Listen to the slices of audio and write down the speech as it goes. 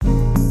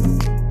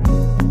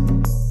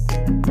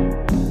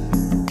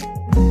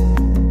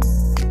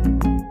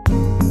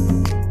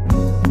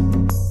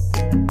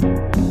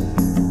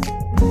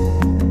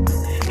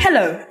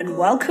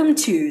Welcome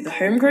to the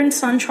Homegrown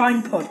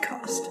Sunshine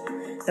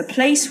podcast, the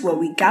place where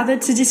we gather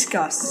to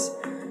discuss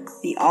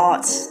the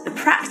art, the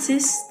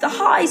practice, the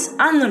highs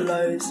and the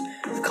lows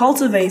of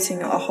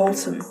cultivating a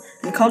wholesome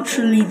and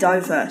culturally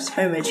diverse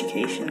home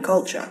education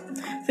culture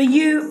for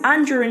you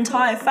and your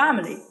entire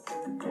family.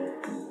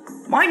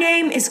 My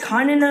name is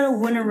Kainana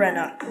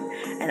Winarena,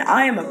 and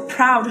I am a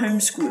proud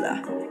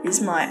homeschooler. It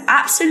is my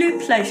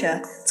absolute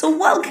pleasure to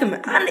welcome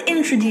and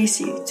introduce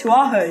you to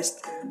our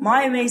host,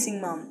 my amazing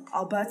mum,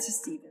 Alberta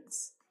Stevens.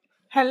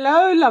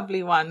 Hello,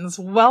 lovely ones.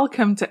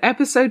 Welcome to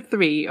episode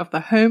 3 of the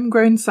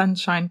Homegrown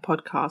Sunshine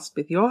podcast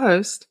with your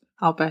host,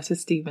 Alberta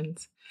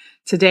Stevens.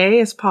 Today,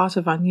 as part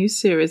of our new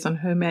series on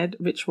home ed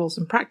rituals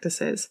and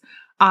practices,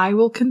 I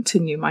will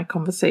continue my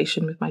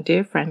conversation with my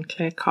dear friend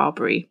Claire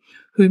Carberry,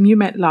 whom you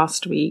met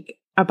last week,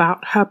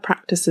 about her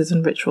practices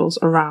and rituals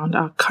around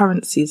our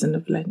current season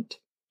of Lent.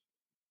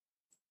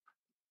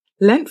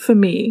 Lent for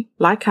me,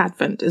 like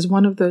Advent, is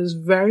one of those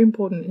very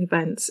important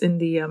events in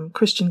the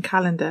Christian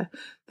calendar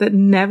that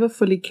never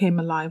fully came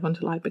alive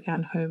until I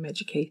began home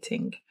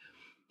educating.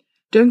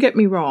 Don't get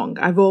me wrong,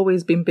 I've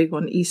always been big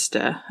on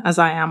Easter, as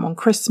I am on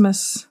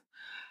Christmas.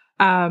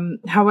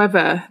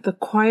 However, the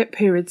quiet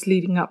periods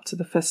leading up to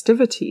the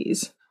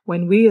festivities,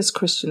 when we as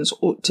Christians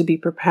ought to be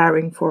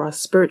preparing for our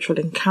spiritual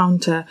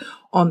encounter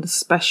on the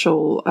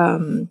special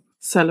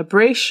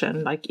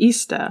celebration like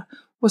Easter,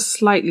 was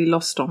slightly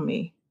lost on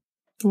me.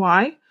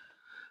 Why?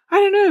 I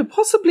don't know,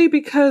 possibly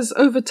because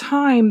over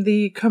time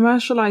the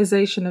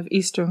commercialization of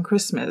Easter and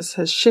Christmas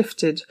has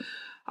shifted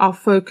our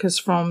focus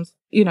from,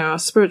 our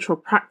spiritual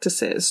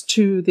practices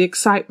to the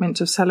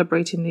excitement of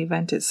celebrating the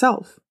event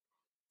itself.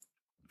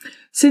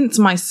 Since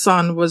my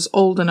son was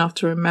old enough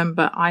to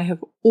remember, I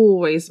have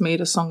always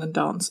made a song and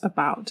dance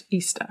about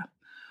Easter.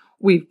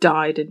 We've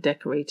dyed and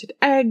decorated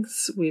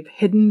eggs, we've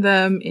hidden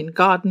them in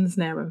gardens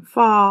near and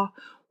far,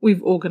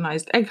 we've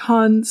organized egg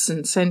hunts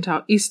and sent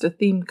out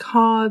Easter-themed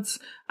cards,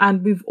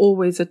 and we've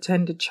always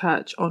attended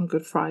church on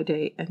Good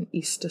Friday and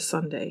Easter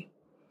Sunday.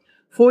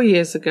 4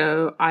 years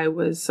ago, I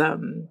was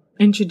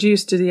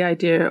introduced to the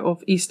idea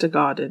of Easter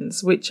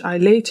gardens, which I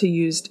later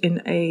used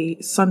in a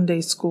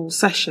Sunday school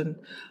session.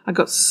 I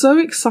got so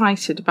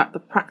excited about the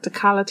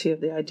practicality of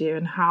the idea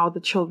and how the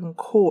children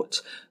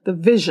caught the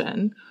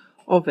vision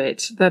of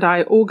it that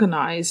I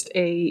organized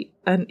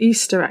an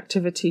Easter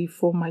activity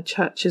for my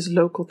church's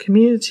local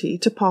community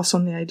to pass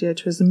on the idea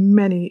to as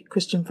many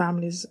Christian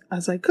families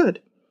as I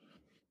could.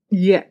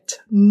 Yet,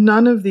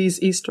 none of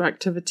these Easter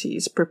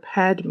activities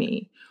prepared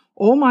me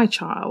or my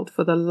child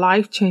for the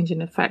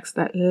life-changing effects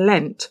that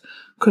Lent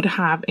could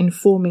have in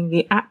forming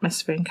the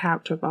atmosphere and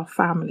character of our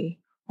family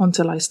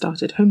until I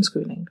started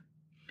homeschooling.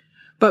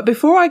 But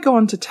before I go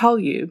on to tell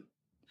you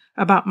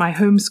about my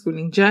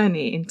homeschooling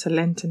journey into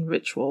Lenten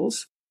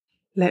rituals,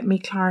 let me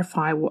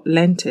clarify what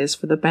Lent is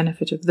for the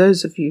benefit of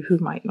those of you who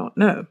might not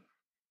know.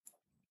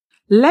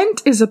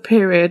 Lent is a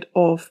period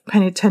of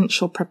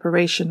penitential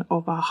preparation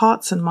of our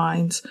hearts and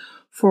minds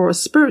for a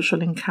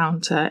spiritual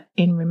encounter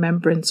in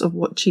remembrance of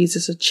what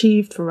Jesus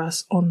achieved for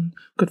us on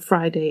Good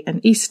Friday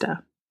and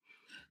Easter.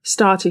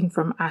 Starting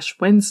from Ash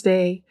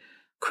Wednesday,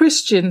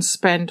 Christians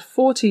spend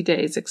 40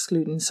 days,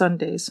 excluding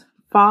Sundays,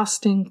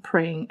 fasting,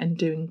 praying, and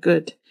doing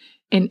good,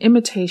 in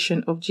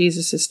imitation of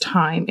Jesus'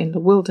 time in the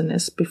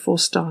wilderness before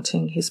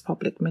starting his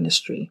public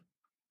ministry.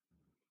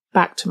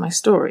 Back to my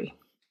story.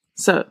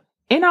 So,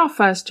 in our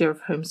first year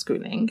of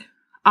homeschooling,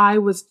 I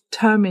was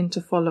determined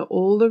to follow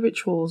all the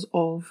rituals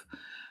of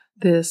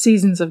the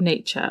seasons of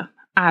nature,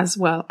 as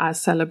well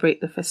as celebrate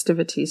the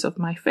festivities of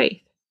my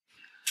faith.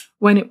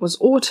 When it was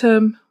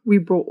autumn, we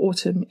brought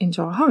autumn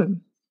into our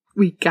home.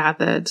 We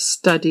gathered,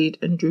 studied,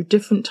 and drew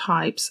different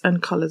types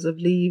and colours of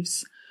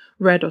leaves,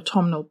 read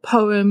autumnal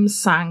poems,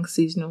 sang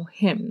seasonal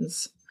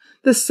hymns.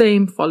 The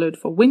same followed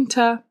for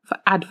winter, for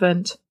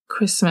Advent,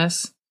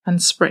 Christmas,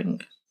 and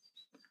spring.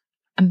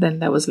 And then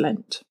there was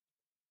Lent.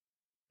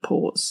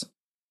 Pause.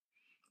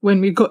 When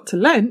we got to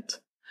Lent,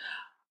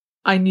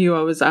 I knew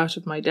I was out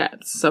of my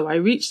depth, so I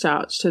reached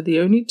out to the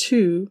only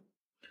 2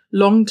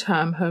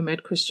 long-term home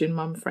ed Christian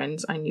mum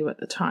friends I knew at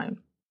the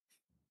time.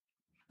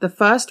 The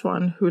first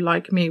one, who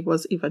like me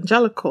was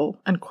evangelical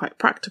and quite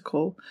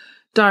practical,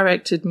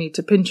 directed me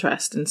to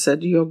Pinterest and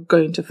said, you're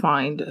going to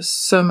find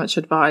so much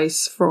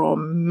advice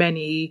from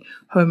many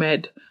home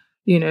ed,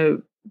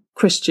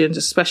 Christians,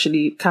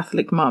 especially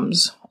Catholic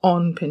mums,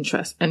 on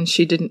Pinterest. And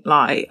she didn't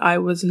lie. I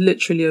was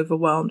literally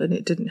overwhelmed and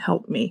it didn't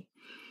help me.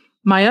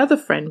 My other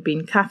friend,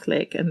 being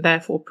Catholic and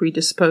therefore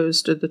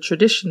predisposed to the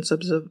traditions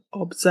of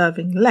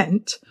observing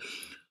Lent,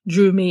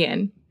 drew me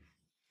in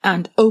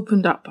and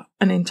opened up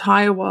an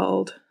entire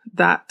world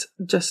that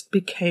just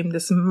became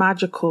this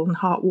magical and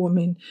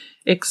heartwarming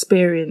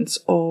experience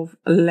of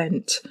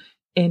Lent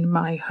in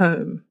my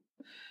home.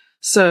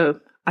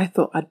 So I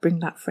thought I'd bring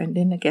that friend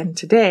in again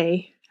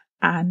today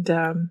and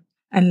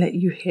let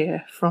you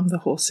hear from the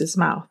horse's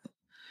mouth.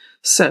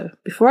 So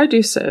before I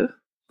do so,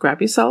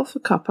 grab yourself a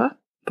cuppa,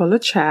 pull a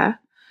chair,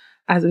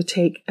 as we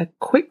take a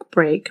quick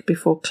break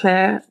before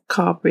Claire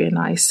Carberry and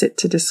I sit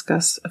to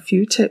discuss a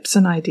few tips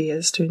and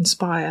ideas to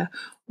inspire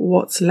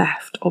what's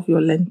left of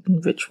your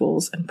Lenten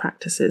rituals and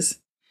practices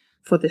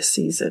for this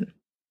season.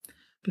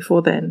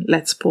 Before then,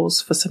 let's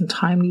pause for some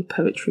timely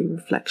poetry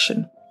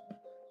reflection.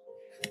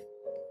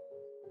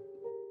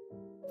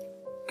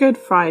 Good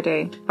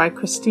Friday by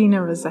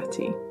Christina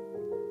Rossetti.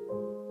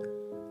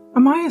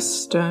 Am I a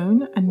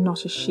stone and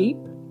not a sheep?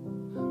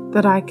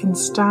 That I can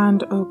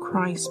stand, O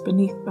Christ,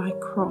 beneath thy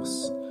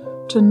cross,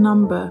 to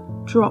number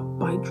drop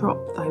by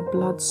drop thy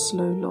blood's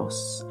slow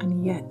loss,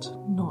 and yet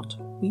not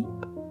weep?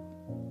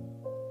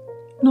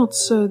 Not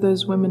so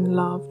those women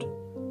loved,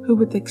 who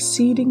with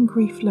exceeding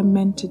grief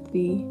lamented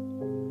thee,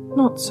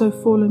 not so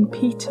fallen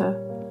Peter,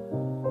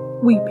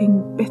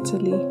 weeping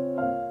bitterly,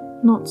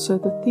 not so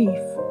the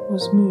thief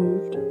was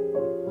moved.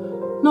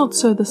 Not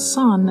so the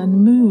sun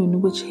and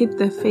moon which hid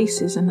their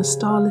faces in a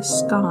starless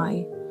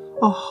sky,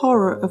 a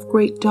horror of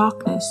great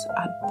darkness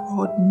at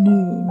broad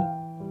noon.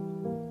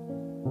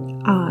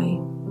 I,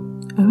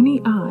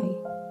 only I,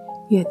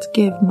 yet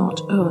give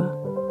not o'er,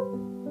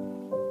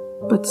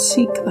 but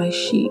seek thy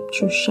sheep,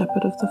 true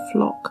shepherd of the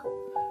flock,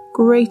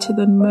 greater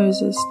than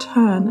Moses,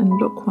 turn and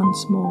look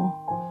once more,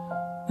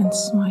 and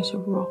smite a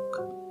rock.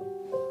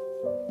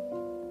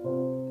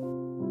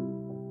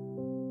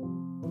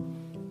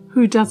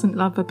 Who doesn't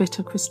love a bit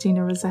of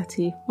Christina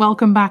Rossetti?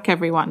 Welcome back,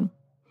 everyone.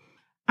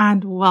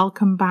 And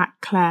welcome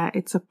back, Claire.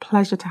 It's a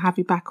pleasure to have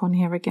you back on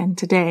here again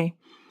today.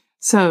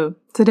 So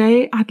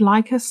today I'd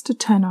like us to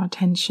turn our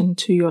attention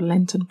to your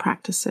Lenten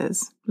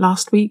practices.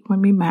 Last week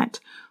when we met,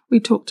 we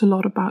talked a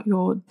lot about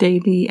your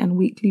daily and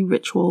weekly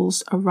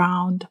rituals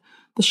around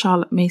the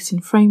Charlotte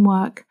Mason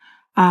framework,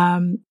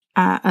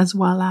 as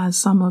well as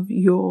some of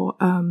your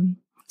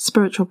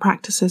spiritual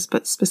practices,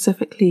 but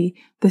specifically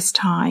this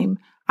time,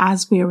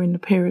 as we are in the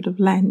period of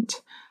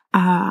Lent,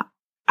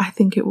 I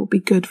think it will be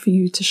good for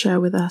you to share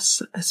with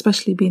us,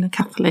 especially being a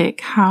Catholic,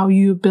 how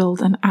you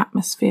build an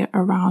atmosphere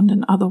around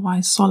an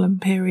otherwise solemn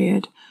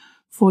period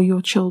for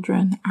your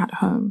children at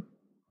home.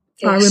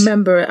 Yes. I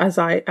remember, as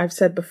I've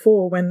said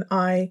before, when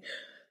I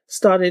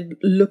started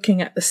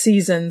looking at the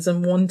seasons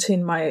and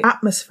wanting my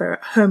atmosphere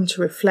at home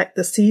to reflect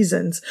the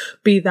seasons,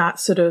 be that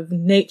sort of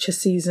nature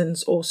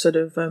seasons or sort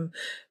of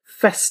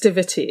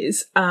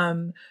festivities,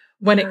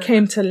 when it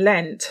came to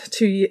Lent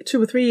 2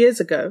 or 3 years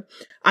ago,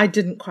 I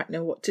didn't quite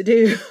know what to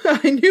do.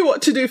 I knew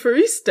what to do for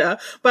Easter,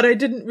 but I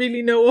didn't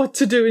really know what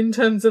to do in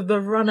terms of the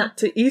run up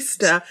to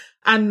Easter.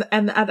 And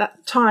at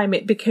that time,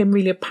 it became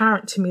really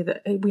apparent to me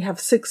that we have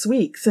 6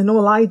 weeks, and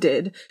all I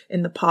did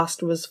in the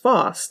past was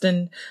fast.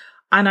 And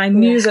I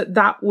knew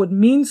that would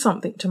mean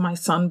something to my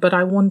son, but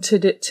I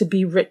wanted it to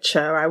be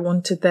richer. I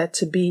wanted there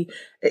to be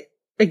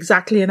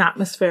exactly an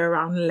atmosphere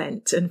around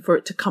Lent and for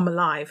it to come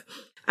alive.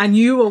 And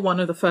you were one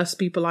of the first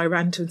people I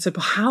ran to and said,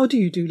 well, how do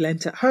you do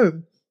Lent at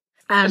home?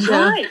 And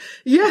right.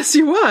 Yes,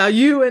 you were.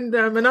 You and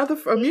a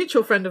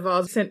mutual friend of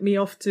ours sent me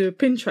off to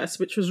Pinterest,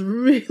 which was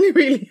really,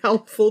 really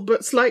helpful,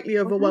 but slightly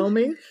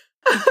overwhelming.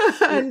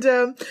 And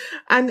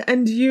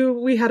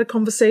we had a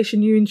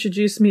conversation. You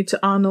introduced me to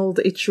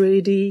Arnold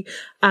Ichiredi,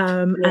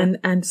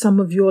 and some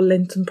of your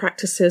Lenten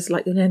practices,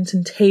 like the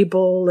Lenten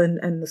table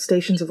and the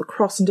Stations of the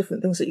Cross and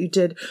different things that you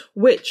did,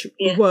 which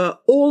were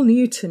all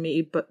new to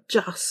me, but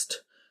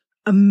just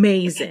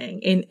amazing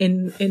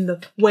in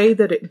the way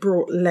that it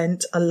brought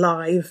Lent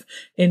alive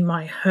in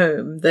my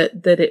home,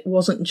 that it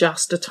wasn't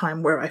just a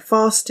time where I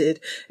fasted.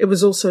 It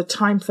was also a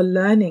time for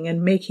learning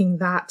and making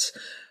that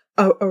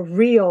a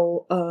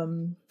real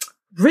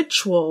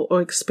ritual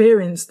or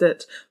experience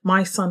that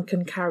my son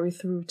can carry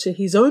through to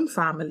his own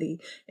family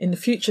in the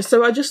future.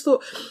 So I just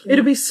thought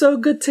it'd be so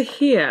good to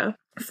hear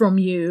from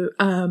you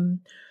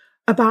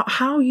about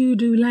how you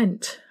do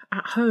Lent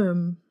at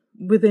home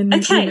within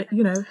great.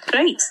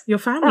 Your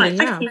family. Right,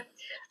 thank you.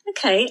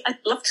 Okay, I'd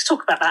love to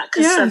talk about that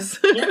because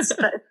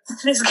but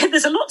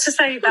there's a lot to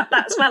say about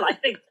that as well, I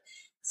think.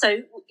 So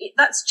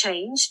that's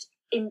changed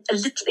in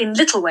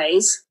little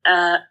ways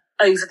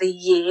over the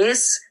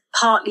years,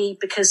 partly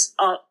because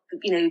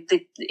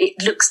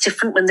it looks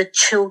different when the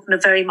children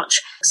are very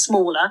much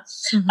smaller.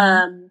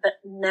 Mm-hmm. But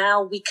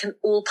now we can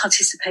all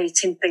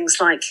participate in things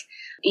like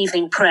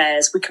evening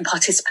prayers. We can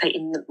participate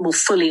in them more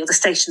fully, or the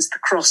Stations of the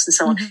Cross and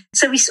so on. Mm-hmm.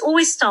 So we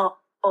always start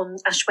on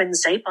Ash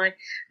Wednesday by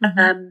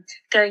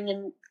going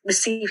and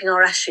receiving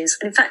our ashes.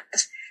 And in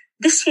fact,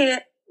 this year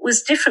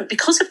was different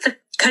because of the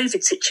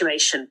COVID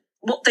situation.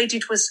 What they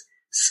did was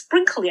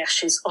sprinkle the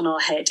ashes on our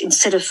head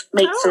instead of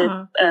make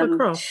the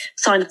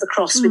sign of the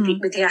cross with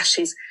the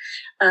ashes.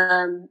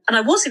 And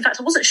I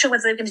wasn't sure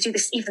whether they were going to do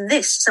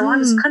this. So I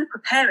was kind of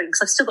preparing,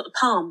 because I've still got the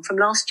palm from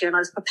last year, and I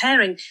was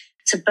preparing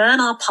to burn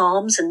our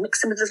palms and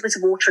mix them with a little bit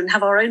of water and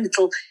have our own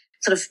little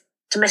sort of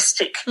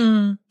domestic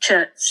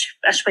church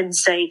Ash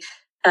Wednesday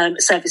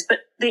service. But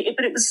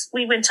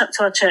we went up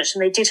to our church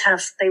and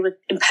they were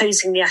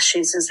imposing the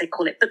ashes, as they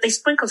call it, but they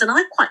sprinkled, and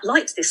I quite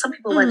liked this. Some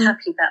people weren't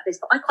happy about this,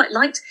 but I quite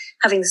liked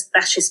having the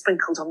ashes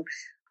sprinkled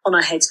on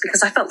our heads,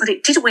 because I felt that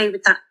it did away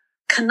with that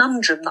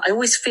conundrum that I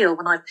always feel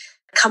when I've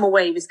come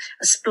away with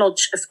a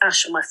splodge of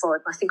ash on my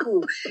forehead. And I think,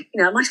 oh,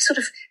 am I sort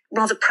of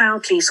rather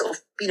proudly sort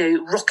of,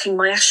 rocking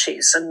my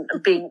ashes and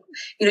being,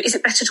 is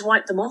it better to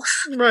wipe them off?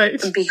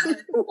 Right. And be,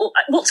 or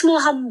what's more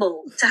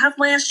humble, to have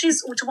my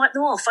ashes or to wipe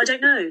them off? I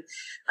don't know.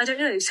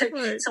 So,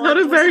 right. so not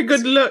a very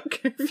good look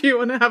if you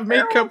want to have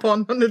makeup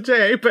on the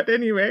day, but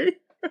anyway.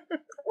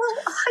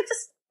 Well,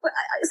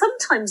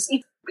 sometimes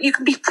you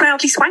can be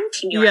proudly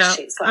swanking your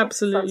ashes.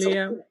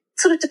 Absolutely,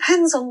 Sort of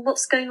depends on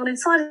what's going on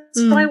inside.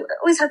 But I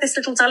always had this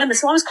little dilemma,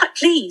 so I was quite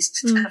pleased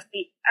to have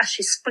the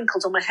ashes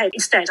sprinkled on my head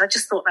instead. I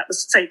just thought that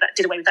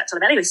did away with that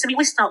dilemma. Anyway, so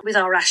we start with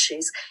our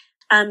ashes,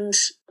 and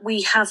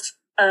we have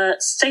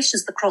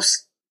Stations of the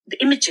Cross,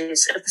 the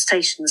images of the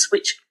stations,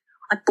 which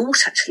I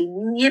bought actually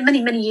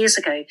many, many years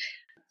ago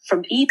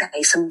from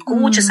eBay, some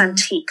gorgeous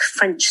antique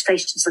French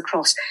Stations of the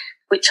Cross,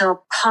 which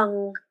are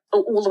hung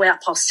all the way up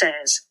our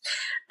stairs.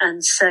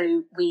 And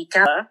so we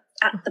gather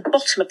at the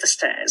bottom of the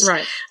stairs.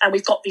 Right. And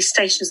we've got these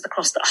Stations of the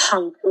Cross that are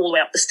hung all the way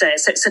up the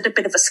stairs. So it's a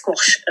bit of a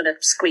squash and a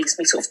squeeze.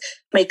 We sort of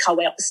make our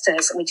way up the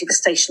stairs and we do the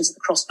Stations of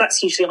the Cross.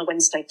 That's usually on a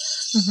Wednesday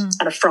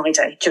and a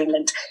Friday during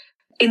Lent.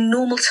 In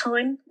normal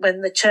time,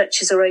 when the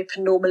churches are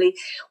open normally,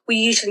 we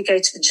usually go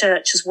to the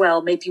church as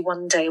well, maybe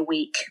one day a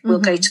week. We'll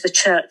go to the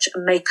church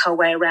and make our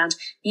way around,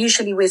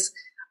 usually with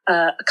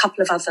a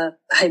couple of other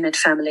home-ed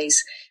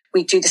families.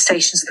 We do the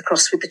Stations of the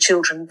Cross with the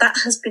children. That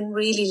has been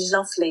really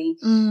lovely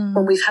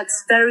when we've had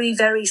very,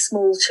 very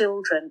small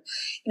children.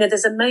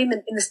 There's a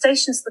moment in the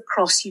Stations of the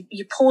Cross,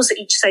 you pause at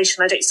each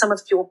station. Some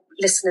of your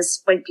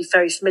listeners won't be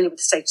very familiar with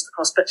the Stations of the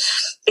Cross, but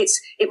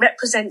it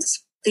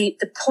represents the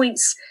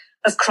points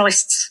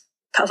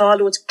of our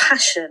Lord's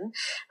passion,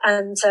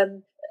 and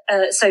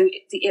so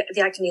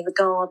the agony in the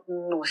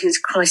garden, or his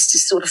Christ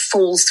is sort of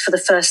falls for the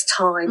first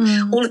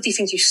time. All of these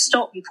things, you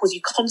stop, you pause,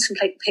 you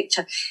contemplate the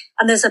picture,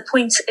 and there's a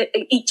point at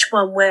each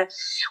one where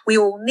we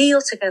all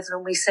kneel together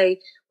and we say,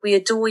 "We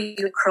adore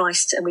you,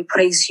 Christ, and we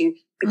praise you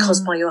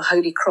because by your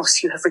holy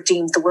cross you have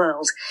redeemed the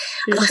world."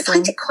 Beautiful. And I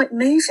find it quite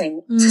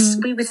moving to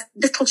be with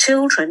little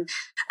children,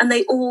 and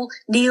they all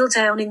kneel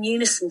down in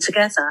unison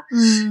together,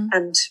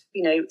 and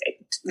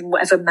in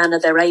whatever manner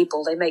they're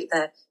able, they make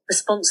their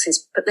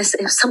responses. But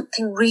there's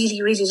something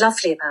really, really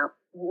lovely about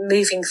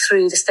moving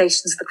through the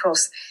Stations of the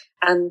Cross,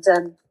 and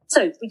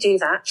so we do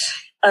that.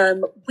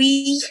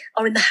 We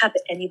are in the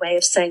habit anyway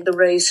of saying the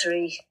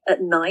Rosary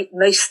at night.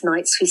 Most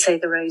nights we say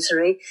the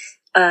Rosary.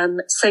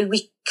 So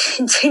we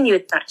continue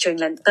with that during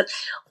Lent. But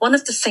one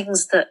of the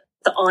things that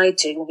I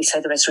do when we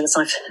say the Rosary is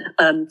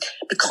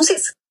because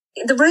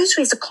the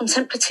Rosary is a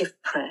contemplative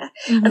prayer.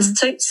 And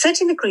so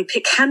said in a group,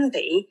 it can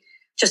be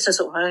just a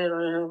sort of,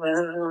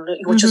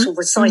 you're just sort of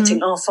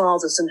reciting Our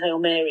Fathers and Hail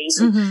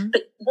Marys.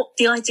 But what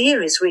the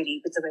idea is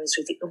really with the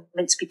Rosary, that you're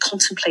meant to be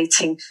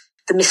contemplating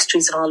the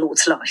mysteries of our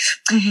Lord's life.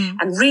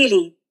 And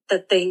really,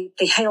 the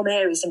Hail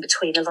Marys in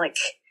between are like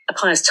a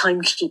pious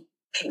timekeeping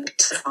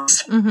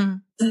device.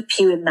 Keep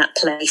you in that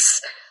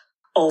place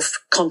of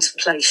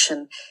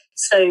contemplation.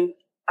 So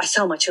I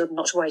tell my children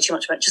not to worry too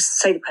much about it, just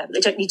say the prayer. But they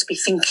don't need to be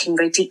thinking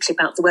very deeply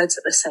about the words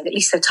that they're saying. At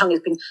least their tongue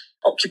has been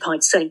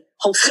occupied saying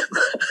wholesome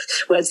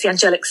words. The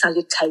angelic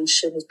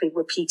salutation is being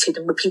repeated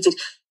and repeated.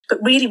 But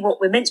really what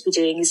we're meant to be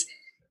doing is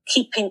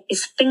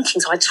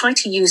thinking. So I try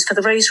to use, for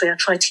the Rosary, I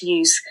try to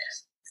use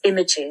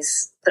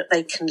images that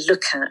they can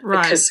look at.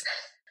 Right. Because,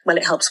 well,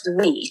 it helps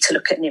me to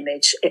look at an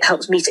image. It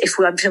helps me if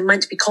I'm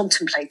meant to be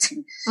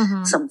contemplating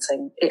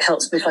something, it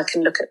helps me if I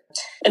can look at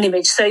an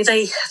image. So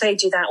they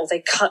do that, or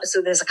they cut.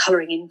 So there's a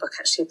colouring in book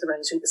actually of the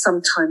Rosary, but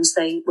sometimes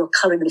they will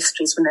colour in the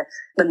mysteries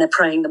when they're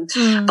praying them.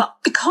 But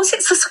because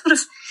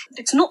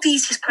it's not the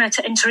easiest prayer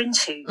to enter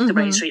into, the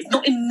Rosary. It's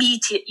not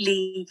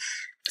immediately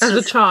as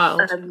a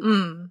child.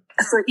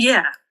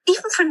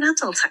 Even for an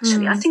adult,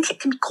 actually, I think it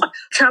can be quite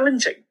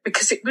challenging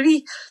because it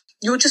really.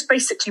 You're just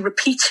basically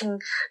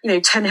repeating,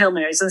 10 Hail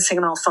Marys and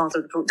singing Our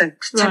Father, then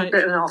 10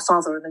 Our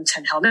Father and then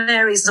 10 Hail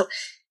Marys. So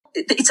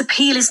its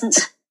appeal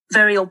isn't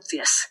very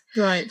obvious.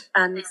 Right.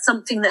 And it's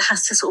something that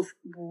has to sort of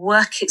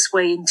work its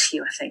way into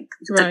you, I think.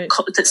 Right.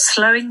 That's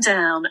slowing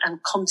down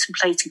and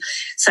contemplating.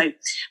 So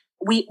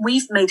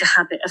we've made a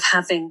habit of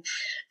having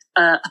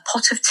a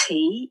pot of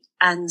tea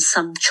and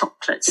some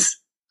chocolates.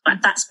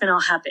 That's been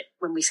our habit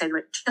when we say the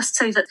Rosary, just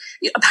so that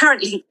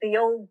apparently the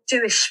old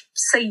Jewish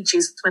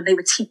sages, when they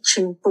were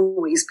teaching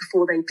boys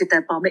before they did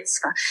their bar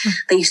mitzvah,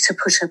 they used to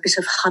put a bit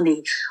of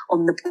honey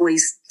on the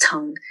boy's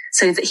tongue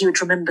so that he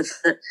would remember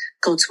that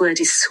God's word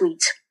is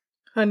sweet.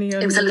 Honey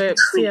on it was your a little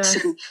lips, treat yes.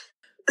 to me.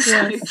 So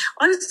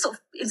I was sort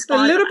of A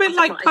inspired. little bit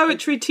like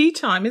poetry tea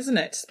time, isn't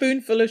it?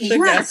 Spoonful of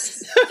sugar.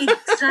 Yes,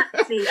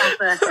 exactly,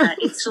 Alberta.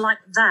 It's like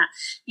that.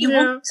 You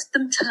want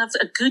them to have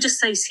a good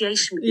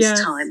association with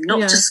this time,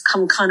 not just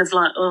come kind of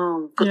like,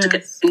 got to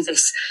get through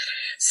this.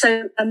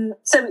 So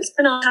it's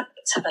been our habit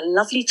to have a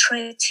lovely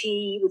tray of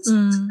tea with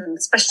some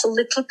special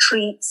little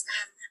treats.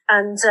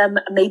 And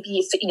maybe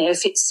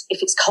if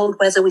it's cold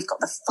weather, we've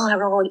got the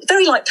fire on.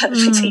 Very like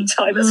poetry tea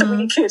time. That's a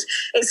really good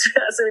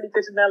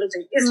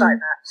analogy. It's like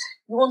that.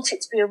 You want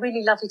it to be a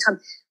really lovely time.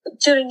 But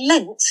during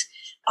Lent,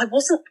 I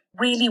wasn't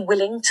really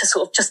willing to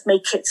sort of just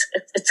make it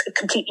a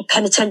completely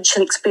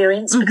penitential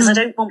experience, because I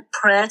don't want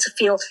prayer to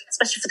feel,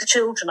 especially for the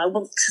children, I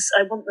want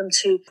them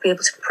to be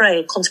able to pray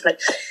and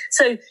contemplate.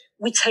 So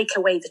we take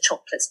away the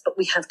chocolates, but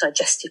we have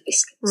digestive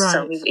biscuits. Right.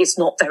 So it's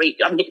not very,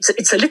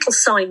 it's a little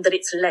sign that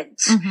it's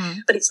Lent,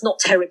 but it's not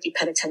terribly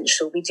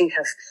penitential. We do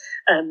have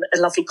a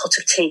lovely pot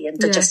of tea and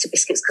digestive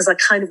biscuits, because I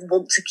kind of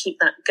want to keep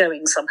that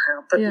going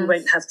somehow, but we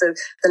won't have the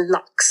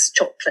Lux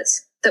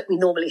chocolates that we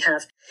normally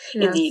have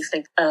in the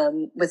evening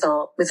with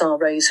our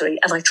rosary.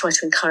 And I try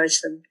to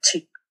encourage them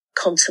to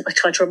I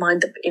try to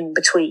remind them in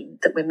between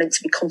that we're meant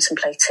to be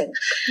contemplating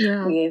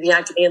the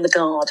agony in the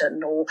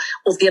garden, or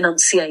the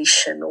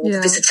Annunciation, or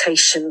the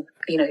visitation,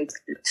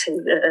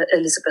 to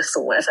Elizabeth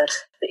or whatever.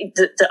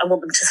 That I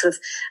want them to sort of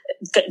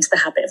get into the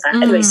habit of that.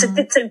 Anyway, so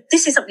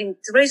this is something,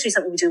 the rosary is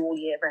something we do all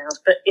year round,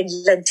 but in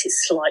Lent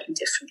it's slightly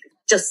different.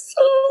 Just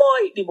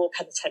slightly more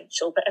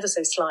penitential, but ever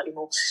so slightly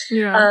more.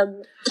 Yeah.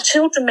 The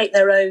children make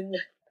their own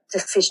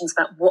decisions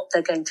about what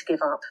they're going to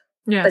give up.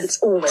 Yes. But it's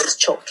always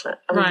chocolate.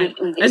 Right.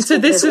 And so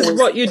this is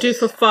what you do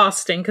for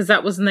fasting, because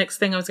that was the next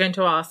thing I was going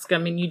to ask. I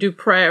mean, you do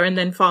prayer and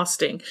then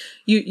fasting.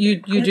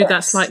 You do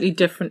that slightly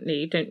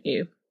differently, don't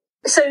you?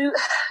 So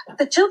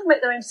the children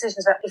make their own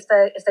decisions about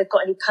if they've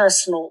got any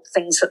personal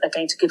things that they're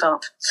going to give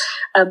up.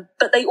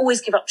 But they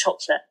always give up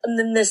chocolate. And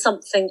then there's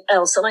something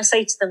else. And I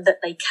say to them that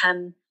they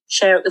can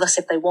share it with us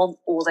if they want,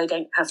 or they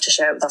don't have to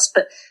share it with us.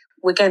 But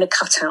we're going to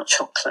cut out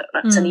chocolate.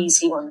 That's an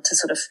easy one to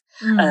sort of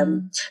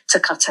to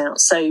cut out.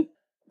 So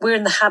we're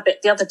in the habit.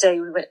 The other day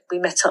we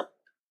met up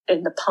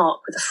in the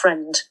park with a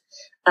friend,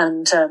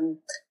 and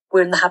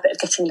we're in the habit of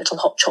getting a little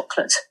hot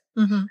chocolate.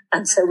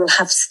 And so we'll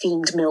have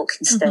steamed milk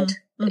instead.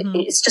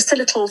 It's just a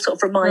little sort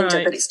of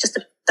reminder that it's just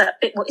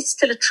that bit more. It's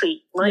still a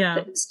treat, right? Yeah.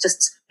 But it's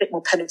just a bit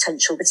more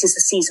penitential. This is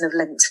the season of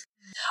Lent.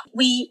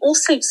 We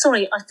also,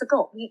 I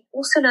forgot, we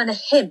also learn a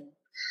hymn.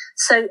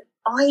 So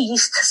I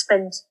used to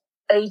spend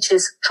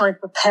ages trying to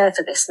prepare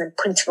for this and then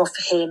printing off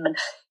a hymn,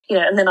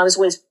 and then I was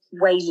always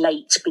way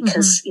late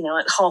because,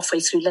 halfway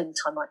through Lent,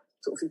 I might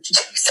sort of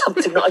introduce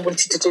something that I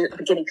wanted to do at the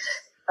beginning.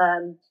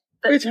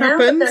 But which now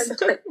happens. that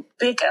they're a little bit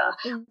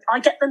bigger, I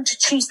get them to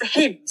choose the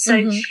hymn. So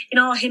in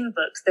our hymn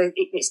book,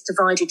 it's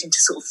divided into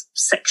sort of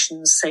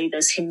sections. So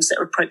there's hymns that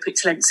are appropriate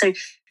to Lent. So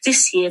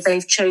this year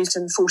they've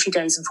chosen 40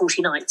 Days and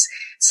 40 Nights.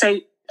 So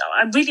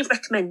I really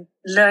recommend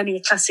learning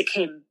a classic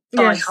hymn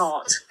by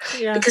heart,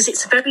 because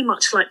it's very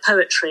much like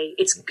poetry.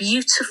 It's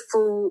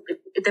beautiful.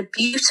 They're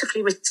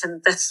beautifully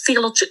written. They're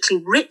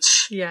theologically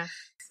rich. Yeah.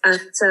 And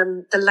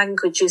the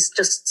language is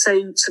just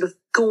so sort of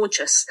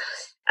gorgeous.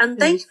 And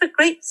they have a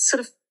great sort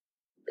of,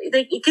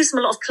 it gives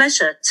them a lot of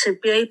pleasure to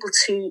be able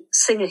to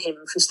sing a hymn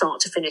from start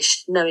to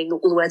finish, knowing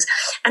all the words.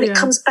 And it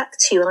comes back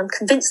to you, and I'm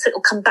convinced that it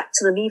will come back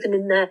to them even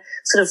in their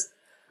sort of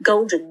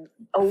golden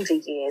older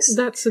years.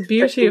 That's the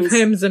beauty of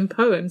hymns and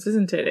poems,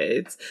 isn't it?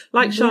 It's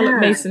like Charlotte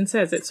Mason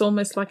says, it's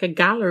almost like a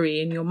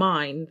gallery in your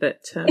mind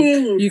that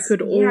you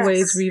could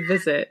always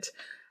revisit.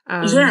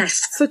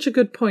 Such a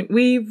good point.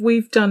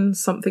 We've done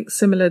something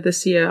similar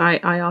this year.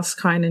 I asked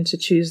Kynan to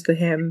choose the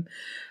hymn,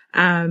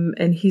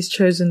 and he's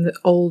chosen the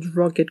Old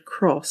Rugged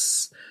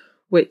Cross,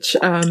 which,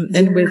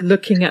 and we're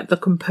looking at the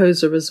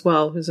composer as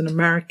well, who's an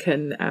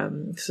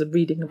American, so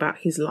reading about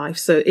his life.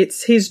 So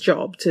it's his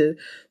job to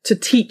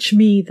teach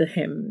me the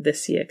hymn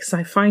this year, because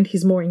I find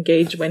he's more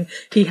engaged when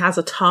he has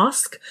a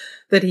task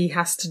that he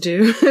has to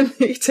do, and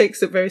he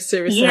takes it very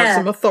seriously, has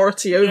some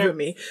authority over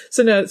me.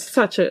 So no, it's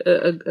such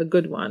a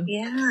good one.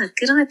 Yeah,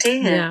 good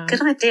idea. Yeah.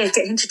 Good idea.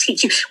 Get him to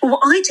teach you. Well,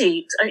 what I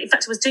do, in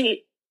fact, I was doing it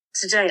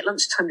today at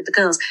lunchtime with the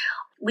girls.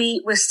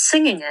 We were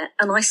singing it,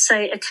 and I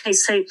say, okay,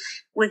 so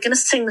we're going to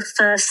sing the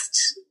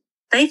first.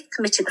 They've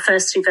committed the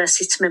first 3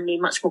 verses to memory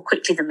much more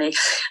quickly than me,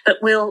 but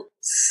we'll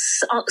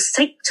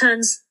take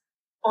turns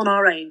on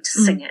our own to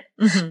sing it,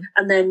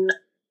 and then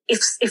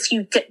if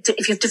you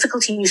have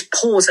difficulty, you just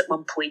pause at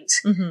one point.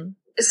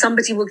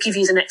 Somebody will give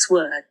you the next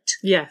word.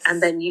 Yes.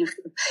 And then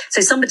so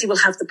somebody will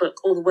have the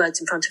book, all the words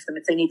in front of them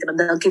if they need them, and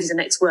they'll give you the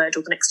next word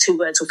or the next 2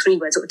 words or 3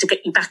 words, or to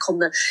get you back on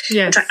the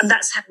track. And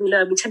that's how we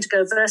learn. We tend to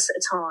go a verse at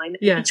a time.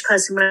 Yes. Each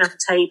person around the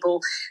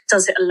table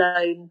does it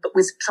alone, but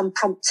with some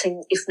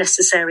prompting if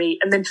necessary.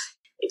 And then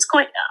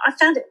I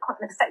found it quite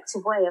an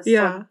effective way of...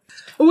 Yeah.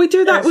 Well, we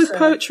do that with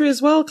poetry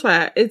as well,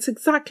 Claire. It's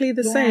exactly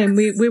the same.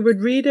 We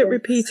would read it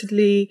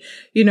repeatedly,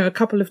 a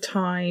couple of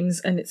times,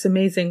 and it's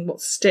amazing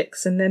what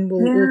sticks. And then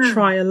we'll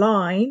try a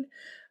line,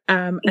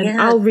 and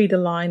I'll read a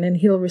line and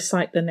he'll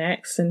recite the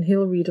next, and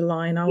he'll read a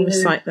line, I'll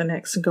recite the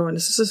next, and go on.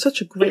 This is such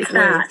a great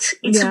way.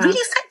 It's really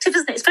effective,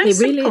 isn't it? It's very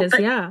simple. It really is,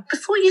 but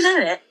before you know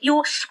it,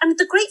 and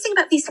the great thing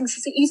about these things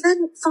is that you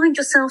then find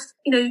yourself,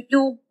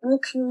 you're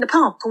walking in the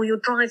park, or you're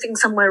driving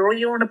somewhere, or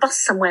you're on a bus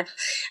somewhere,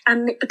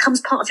 and it becomes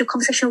part of your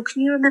conversation. Oh,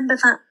 can you remember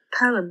that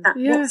poem?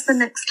 What's the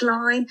next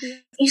line? Yeah.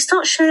 You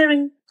start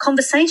sharing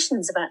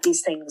conversations about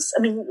these things.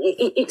 I mean,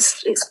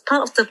 it's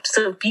part of the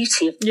sort of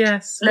beauty of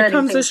learning. It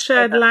becomes a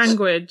shared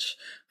language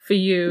for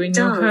you in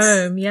your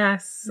home.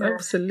 Yes,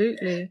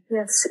 absolutely.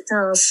 Yes, it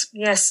does.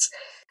 Yes.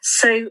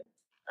 So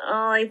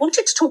I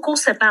wanted to talk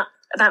also about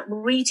about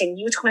reading.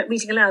 You were talking about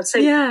reading aloud. So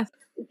yeah.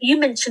 You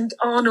mentioned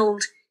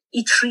Arnold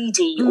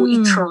Itride or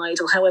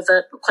Itride, or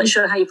however, not quite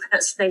sure how you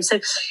pronounce his name. So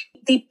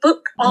the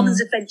book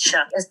Arnold's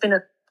Adventure has been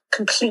a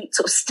complete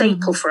sort of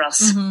staple for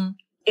us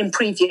in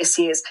previous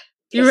years.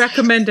 You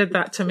recommended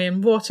that to me,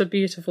 and what a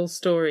beautiful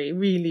story.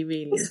 Really,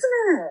 really. Isn't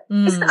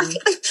it? Isn't it? I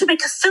think they should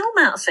make a film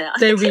out of it. I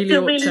think really it'd be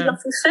a really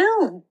lovely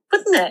film,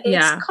 wouldn't it?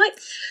 Yeah.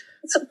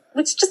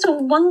 It's just a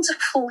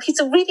wonderful, he's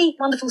a really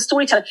wonderful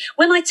storyteller.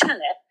 When I tell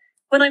it,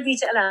 when I read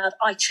it aloud,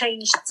 I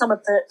change some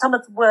of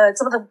the words,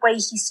 some of the way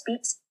he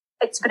speaks.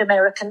 It's a bit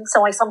American,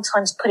 so I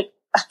sometimes put it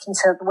back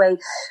into the way,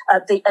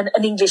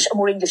 a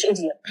more English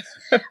idiom.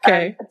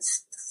 Okay.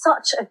 It's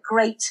such a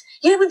great,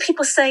 when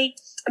people say,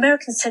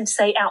 Americans tend to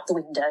say out the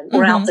window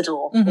or out the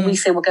door. And we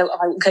say,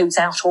 goes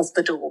out of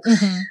the door.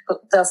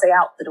 But they'll say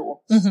out the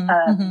door.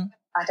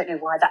 I don't know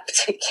why that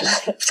particular,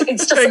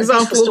 it's just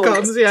example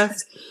comes,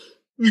 yes.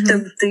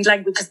 The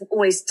language doesn't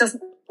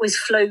always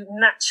flow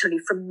naturally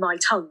from my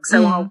tongue.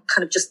 So I'll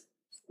kind of just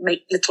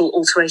make little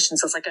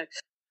alterations as I go.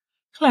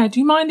 Claire, do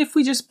you mind if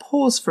we just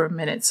pause for a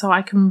minute so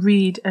I can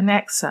read an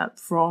excerpt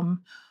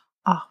from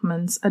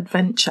Ahmed's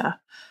Adventure,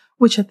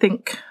 which I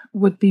think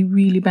would be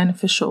really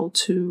beneficial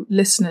to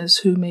listeners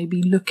who may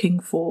be looking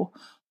for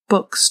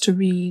books to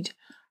read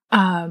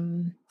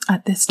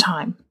at this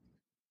time.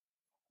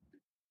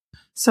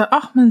 So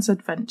Ahmed's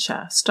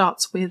Adventure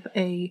starts with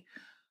a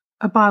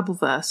Bible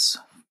verse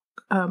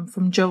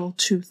from Joel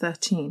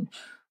 2:13.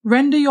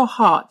 Render your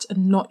heart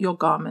and not your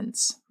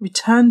garments.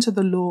 Return to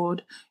the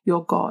Lord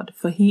your God,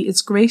 for he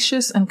is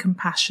gracious and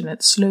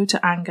compassionate, slow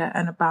to anger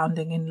and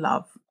abounding in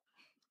love.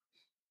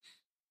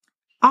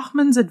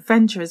 Ahmed's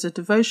Adventure is a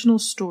devotional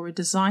story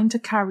designed to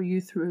carry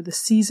you through the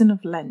season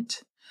of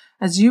Lent.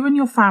 As you and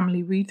your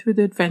family read through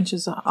the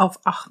adventures of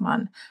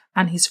Ahmed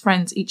and his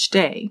friends each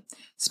day,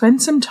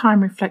 spend some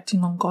time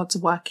reflecting on God's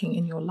working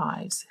in your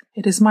lives.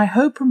 It is my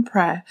hope and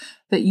prayer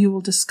that you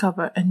will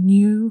discover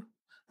anew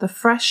the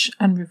fresh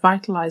and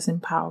revitalizing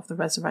power of the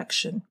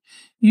resurrection.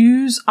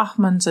 Use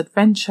Ahmed's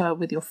Adventure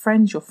with your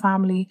friends, your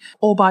family,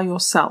 or by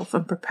yourself,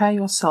 and prepare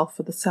yourself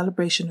for the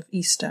celebration of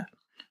Easter.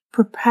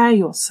 Prepare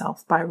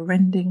yourself by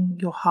rending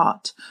your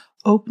heart,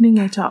 opening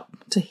it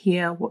up to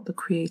hear what the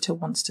Creator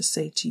wants to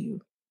say to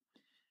you.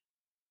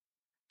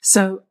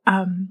 So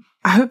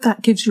I hope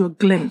that gives you a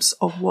glimpse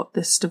of what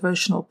this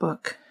devotional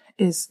book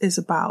is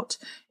about.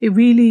 It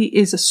really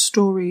is a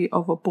story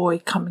of a boy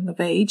coming of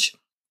age.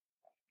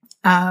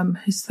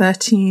 He's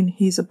 13.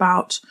 He's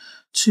about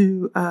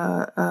to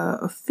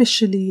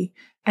officially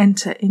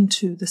enter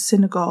into the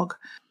synagogue,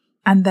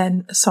 and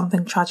then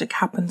something tragic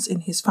happens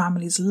in his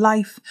family's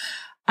life.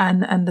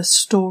 And the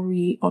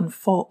story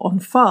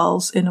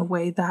unfurls in a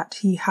way that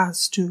he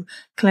has to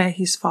clear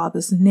his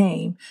father's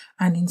name.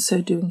 And in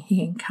so doing,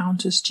 he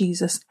encounters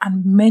Jesus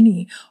and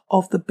many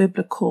of the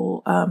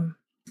biblical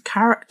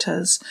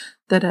characters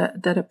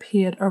that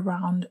appeared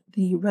around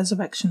the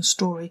resurrection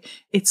story.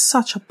 It's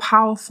such a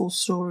powerful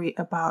story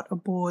about a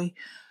boy.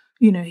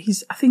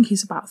 I think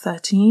he's about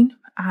 13.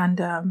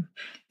 And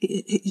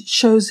it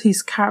shows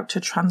his character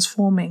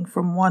transforming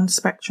from one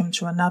spectrum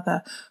to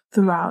another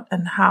throughout,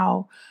 and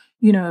how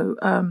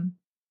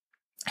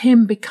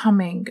him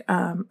becoming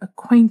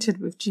acquainted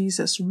with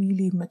Jesus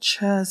really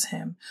matures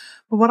him.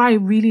 But what I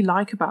really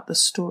like about the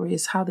story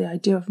is how the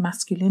idea of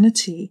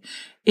masculinity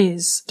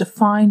is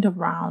defined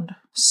around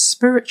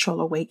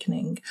spiritual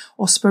awakening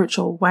or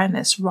spiritual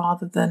awareness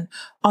rather than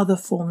other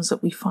forms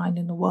that we find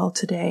in the world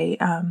today,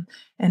 and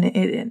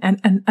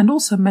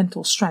also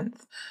mental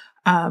strength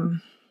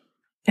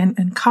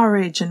and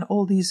courage and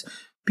all these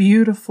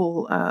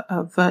beautiful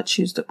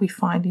virtues that we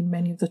find in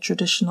many of the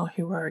traditional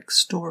heroic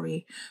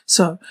story.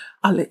 So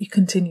I'll let you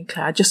continue,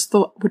 Claire. I just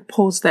thought I would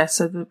pause there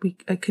so that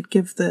I could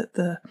give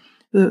the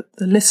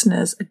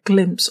listeners a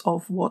glimpse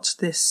of what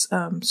this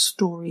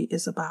story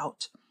is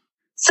about.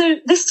 So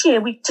this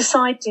year I've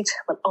decided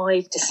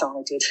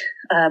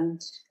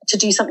to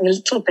do something a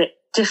little bit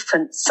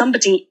different.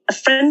 A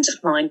friend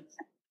of mine,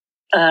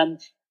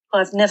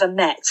 I've never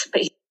met,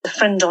 but he's a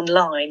friend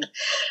online,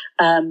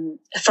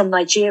 from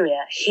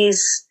Nigeria.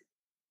 His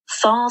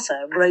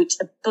father wrote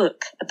a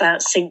book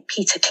about St.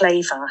 Peter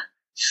Claver.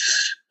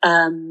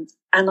 And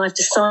I've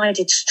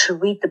decided to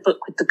read the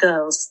book with the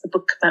girls, the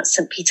book about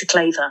St. Peter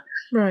Claver.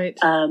 Right.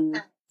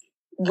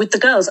 With the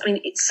girls. I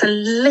mean, it's a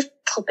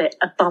little bit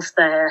above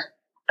their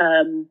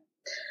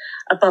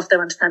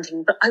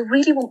understanding, but I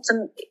really want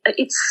them.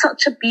 It's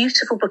such a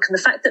beautiful book. And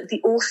the fact that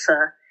the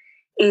author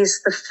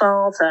is the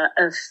father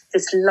of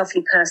this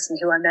lovely person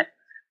who I met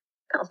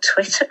on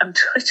Twitter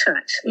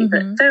actually,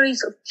 but very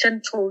sort of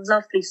gentle,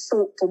 lovely,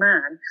 thoughtful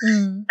man.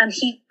 And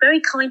he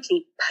very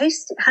kindly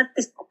had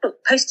this book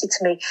posted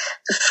to me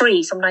for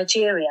free from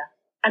Nigeria.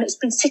 And it's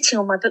been sitting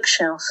on my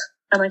bookshelf.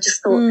 And I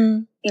just thought,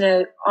 I'm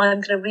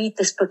going to read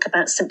this book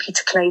about St.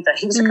 Peter Claver.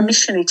 He was a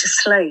missionary to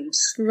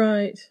slaves.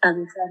 Right.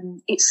 And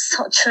it's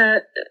such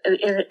a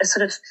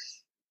sort of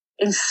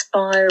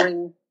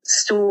inspiring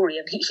story.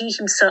 And he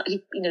himself,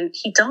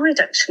 he died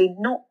actually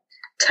not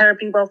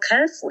terribly well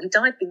cared for. He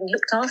died being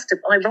looked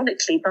after,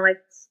 ironically, by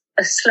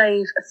a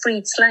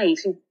freed slave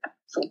who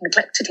sort of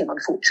neglected him,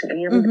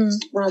 unfortunately. I mean, it's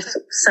rather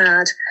sort of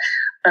sad,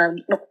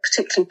 not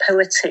particularly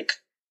poetic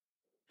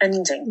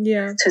ending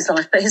to his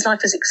life, but his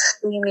life was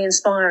extremely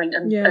inspiring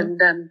and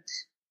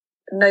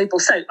noble.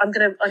 So I'm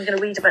going to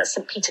read about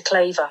St. Peter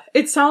Claver.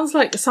 It sounds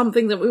like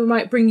something that we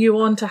might bring you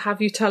on to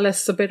have you tell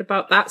us a bit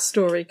about that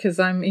story, because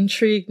I'm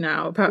intrigued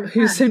now about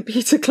who St.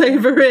 Peter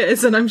Claver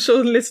is, and I'm sure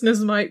the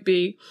listeners might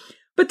be.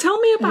 But tell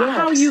me about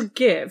how you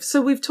give.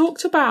 So we've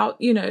talked about,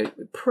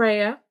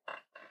 prayer.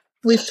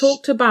 We've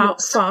talked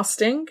about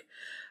fasting.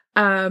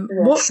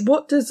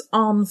 What does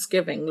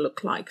almsgiving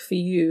look like for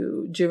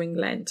you during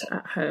Lent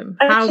at home?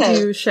 How do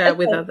you share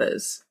with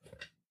others?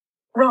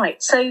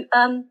 Right. So,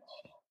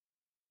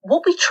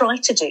 what we try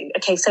to do,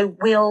 so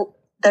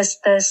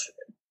there's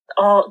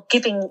our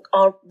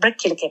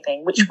regular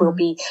giving, which will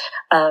be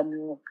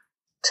to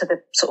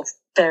the sort of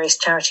various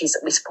charities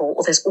that we support,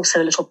 or there's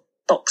also a little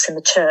box in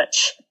the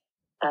church.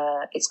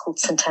 It's called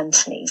St.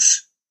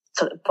 Anthony's,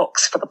 for the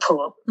box for the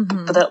poor.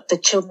 But the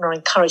children are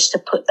encouraged to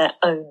put their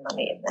own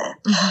money in there.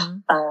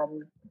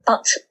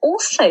 But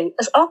also,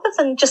 as other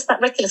than just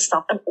that regular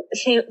stuff, and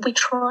here we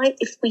try,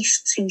 if we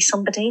see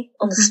somebody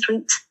on the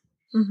street,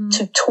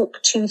 to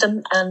talk to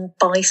them and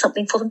buy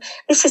something for them.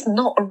 This is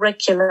not a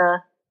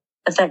regular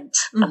event,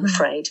 I'm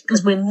afraid,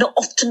 because we're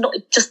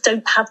just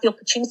don't have the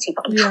opportunity.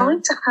 But I'm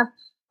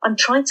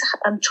trying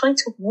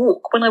to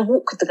walk. When I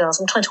walk with the girls,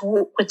 I'm trying to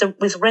walk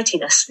with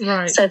readiness, so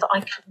that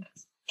I can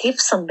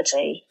give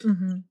somebody,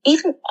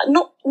 even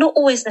not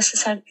always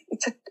necessarily.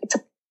 It's a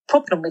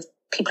problem with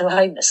people who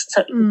are homeless,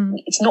 so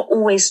it's not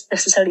always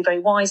necessarily very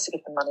wise to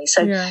give them money.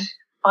 So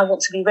I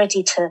want to be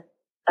ready to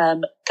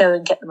go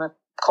and get them a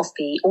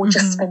coffee, or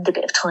just spend a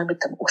bit of time with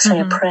them, or say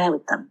a prayer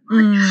with them.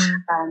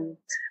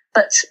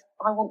 But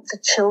I want the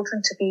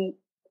children to be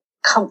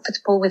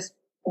comfortable with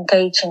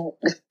engaging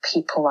with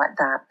people like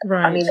that.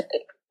 Right. I mean,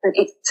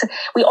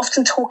 we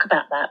often talk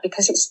about that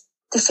because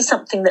this is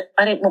something that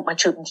I don't want my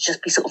children to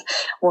just be sort of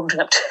wandering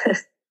up to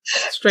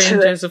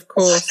strangers, of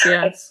course,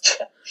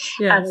 yes.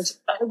 And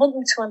I want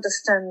them to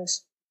understand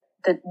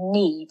the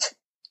need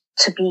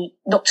to be,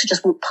 not to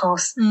just walk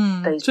past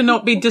those people.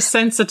 Not be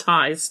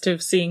desensitized to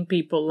seeing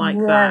people like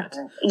that.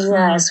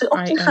 Yeah, so we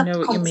often have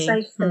a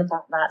conversation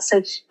about that.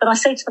 So, but I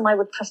say to them, I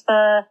would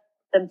prefer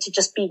them to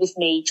just be with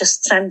me,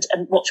 just stand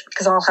and watch,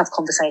 because I'll have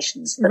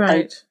conversations,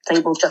 but they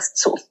will just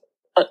sort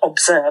of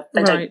observe.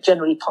 They don't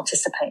generally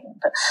participate in,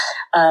 but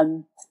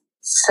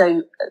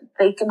so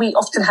we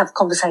often have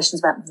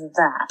conversations about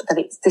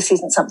that this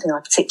isn't something I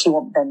particularly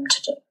want them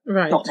to do.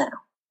 Right. Not now.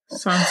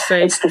 Sounds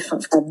safe. It's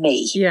different for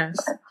me. Yes.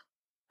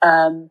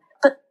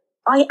 But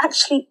I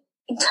actually,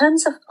 in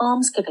terms of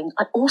almsgiving,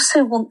 I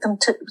also want them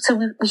to, so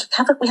we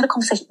had a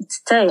conversation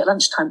today at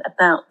lunchtime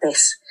about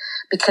this,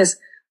 because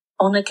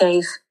Honor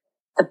gave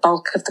the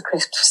bulk of the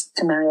crisps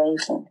to Mary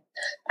Evelyn,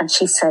 and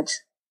she said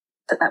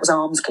that was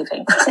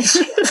almsgiving.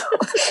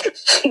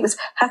 She was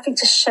having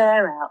to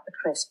share out the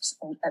crisps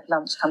at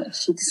lunchtime, and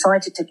she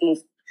decided to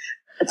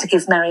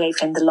give Mary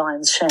Evelyn the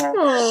lion's share.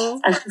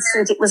 Aww. And she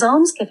said it was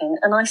almsgiving,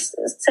 and I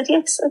said,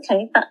 yes,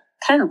 okay, that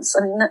counts.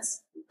 I mean,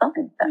 that's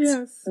fine.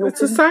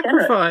 It's a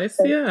sacrifice,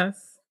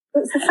 yes.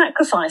 It's a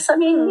sacrifice. I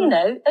mean,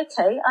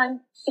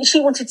 she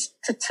wanted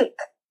to tick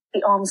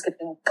the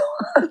almsgiving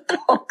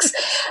box.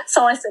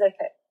 So I said,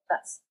 okay,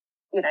 that's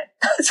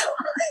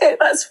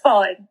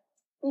fine.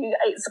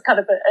 It's kind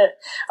of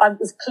I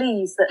was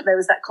pleased that there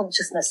was that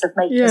consciousness of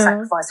making a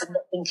sacrifice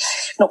and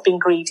not being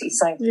greedy.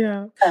 So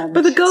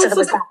but the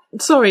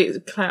girls sorry,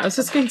 Claire, I was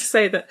just going to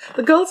say that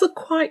the girls are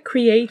quite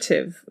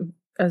creative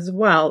as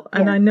well,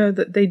 and I know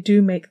that they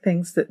do make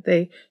things that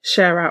they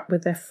share out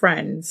with their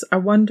friends. I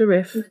wonder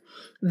if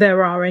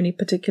there are any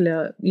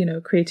particular,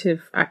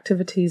 creative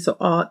activities or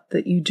art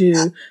that you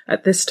do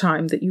at this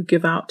time that you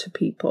give out to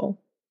people.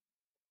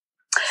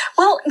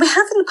 Well, we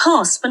have in the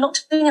past. We're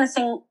not doing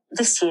anything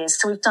this year,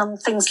 so we've done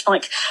things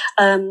like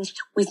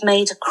we've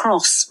made a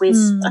cross with.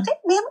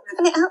 We haven't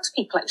given it out to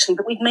people actually,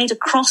 but we've made a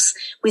cross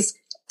with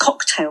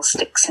cocktail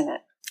sticks in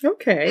it.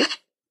 Okay.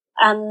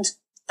 And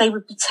they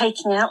would be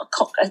taking out a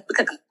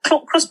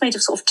cross made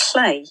of sort of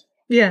clay.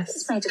 Yes.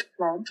 It's made of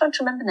clay. I'm trying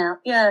to remember now.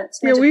 Yeah.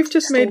 We've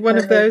just made one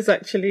of those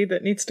actually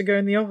that needs to go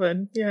in the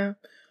oven. Yeah.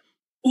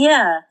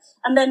 Yeah.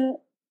 And then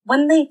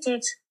when they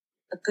did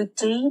a good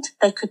deed,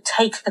 they could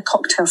take the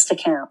cocktail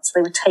stick out. So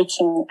they were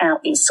taking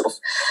out these sort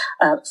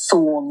of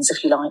thorns,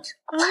 if you like.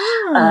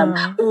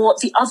 Or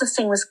the other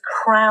thing was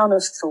crown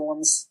of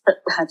thorns that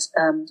had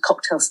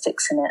cocktail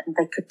sticks in it, and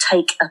they could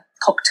take a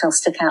cocktail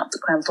stick out of the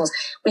crown of thorns.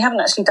 We haven't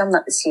actually done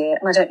that this year,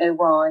 and I don't know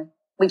why.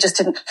 We just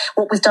didn't.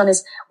 What we've done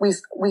is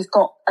we've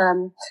got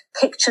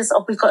pictures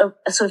of, we've got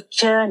a sort of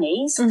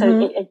journey, so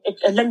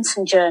a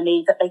Lenten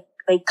journey that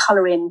they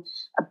colour in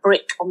a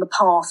brick on the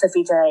path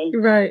every day,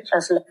 right?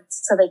 So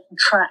they can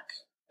track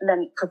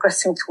Lent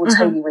progressing towards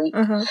Holy Week,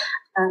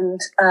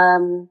 and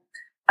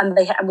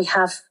we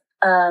have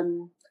a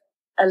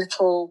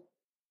little.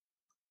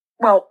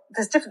 Well,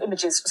 there's different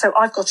images. So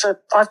I've got a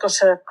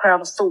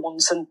crown of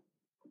thorns, and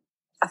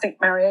I think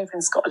Mary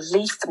Evelyn's got a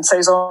leaf, and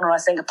so's Honor, I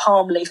think, a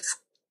palm leaf.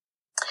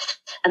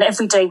 And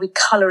every day we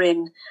colour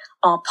in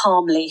our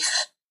palm leaf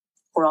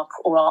or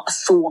our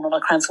thorn on our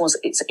crown thorns.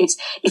 It's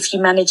if you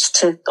manage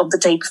to, on the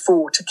day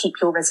before, to keep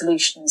your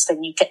resolutions,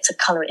 then you get to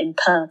colour it in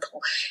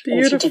purple. Beautiful.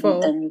 And if you didn't,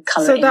 then you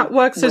colour so it in that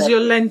works red. as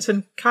your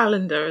Lenten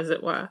calendar, as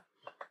it were.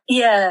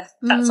 Yeah,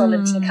 that's our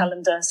Lenten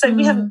calendar. So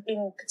we haven't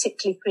been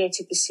particularly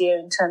creative this year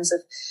in terms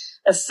of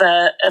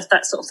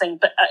that sort of thing,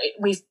 but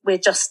we're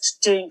just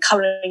doing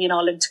colouring in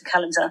our Lenten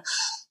calendar.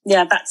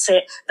 Yeah, that's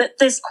it. But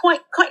there's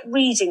quite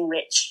reading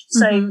rich.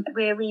 So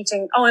we're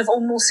reading. I'm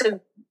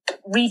also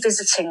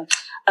revisiting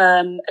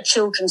a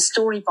children's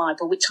story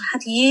Bible, which I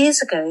had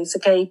years ago for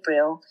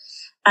Gabriel,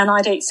 and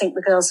I don't think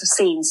the girls have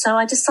seen. So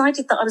I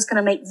decided that I was going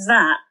to make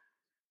that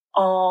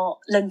our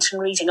Lenten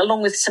reading,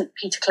 along with St.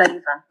 Peter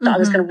Claver, that I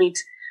was going to read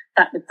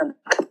that with them.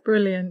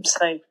 Brilliant.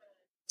 So,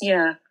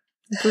 yeah.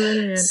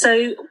 Brilliant.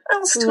 So what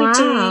else do we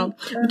do?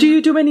 Do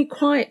you do any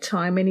quiet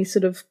time, any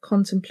sort of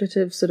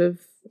contemplative sort of,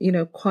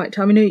 quiet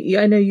time? I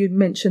know you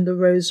mentioned the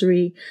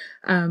rosary,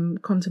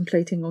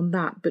 contemplating on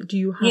that, but do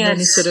you have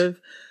any sort of,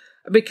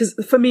 because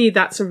for me,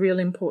 that's a real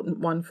important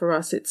one for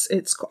us. It's,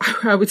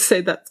 I would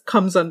say that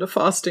comes under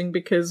fasting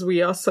because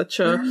we are such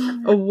a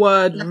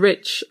word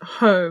rich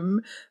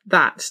home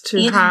that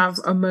to have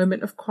a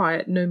moment of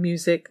quiet, no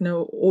music,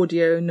 no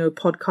audio, no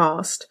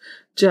podcast,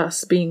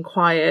 just being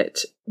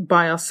quiet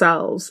by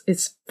ourselves,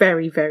 it's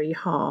very, very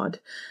hard.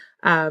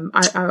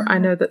 I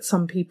know that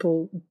some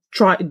people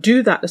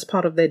do that as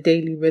part of their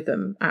daily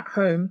rhythm at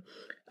home.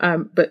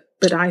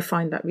 But I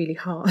find that really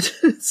hard.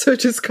 So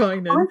just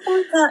kind of. I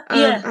find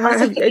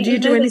that, do you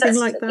do anything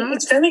like that?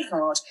 It's very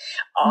hard.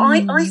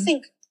 I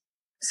think,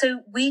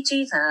 so we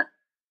do that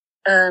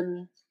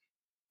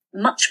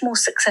much more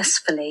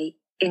successfully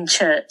in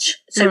church.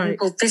 So we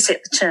will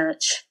visit the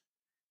church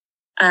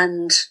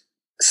and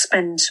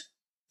spend,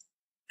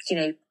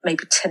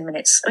 maybe 10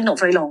 minutes. I mean, not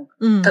very long,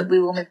 but we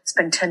will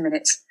spend 10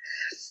 minutes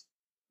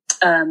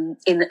in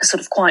a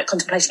sort of quiet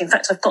contemplation. In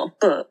fact, I've got a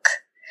book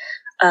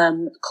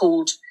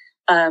called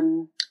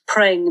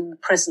Praying in the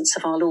Presence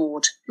of Our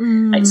Lord.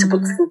 It's a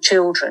book for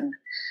children,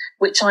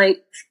 which I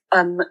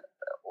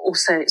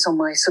also, it's on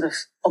my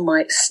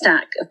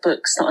stack of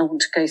books that I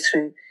want to go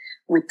through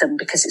with them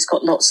because it's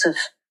got lots of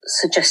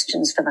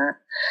suggestions for that.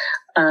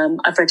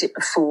 I've read it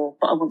before,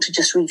 but I want to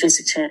just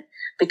revisit it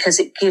because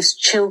it gives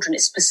children,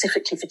 it's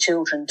specifically for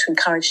children, to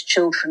encourage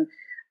children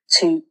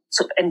to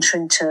sort of enter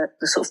into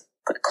the sort of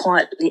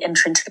quietly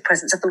enter into the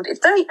presence of the Lord. It's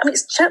very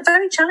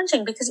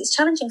challenging because it's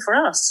challenging for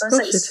us. So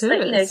it's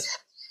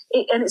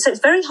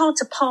very hard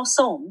to pass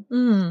on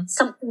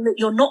something that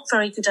you're not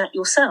very good at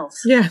yourself.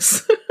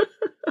 Yes,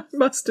 I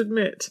must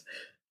admit.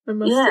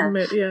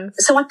 Yes.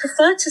 So I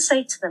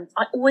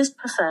always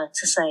prefer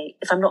to say,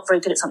 if I'm not very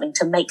good at something,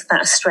 to make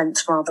that a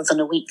strength rather than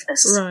a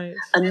weakness. Right.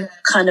 And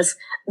kind of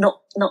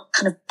not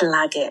kind of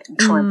blag it and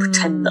try and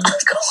pretend that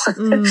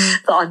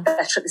that I'm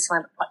better at this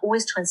one. I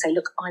always try and say,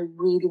 look, I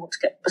really want to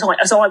get, so I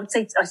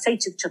say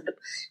to the children,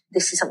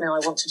 this is something I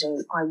want to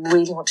do. I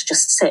really want to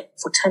just sit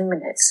for 10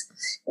 minutes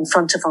in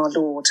front of our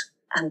Lord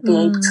and be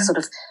able to sort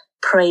of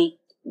pray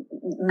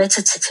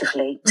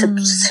meditatively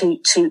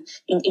to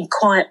in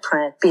quiet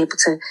prayer, be able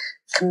to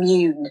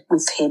commune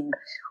with him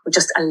or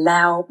just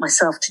allow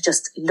myself to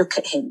just look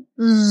at him.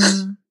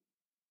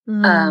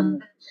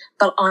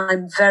 But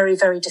I'm very,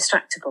 very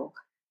distractible,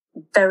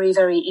 very,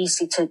 very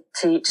easy to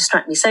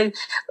distract me. So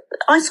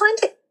I find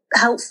it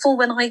helpful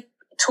when I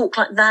talk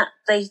like that.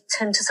 They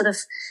tend to sort of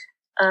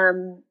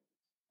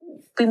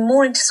be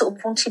more into sort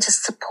of wanting to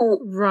support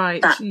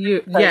that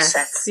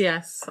process.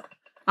 Yes.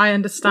 I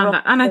understand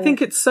that. And I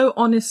think it's so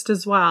honest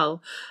as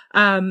well,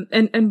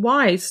 and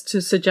wise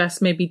to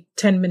suggest maybe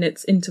 10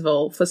 minutes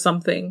interval for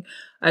something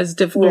as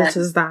difficult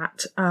as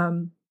that.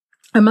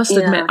 I must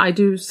admit, I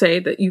do say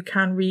that you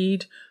can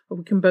read, or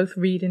we can both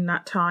read in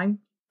that time.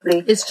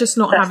 It's just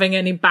not having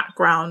any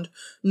background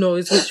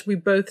noise, which we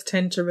both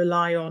tend to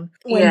rely on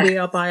when we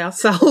are by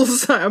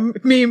ourselves.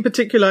 Me in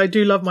particular, I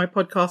do love my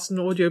podcasts and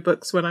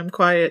audiobooks when I'm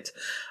quiet.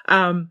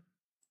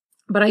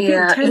 But I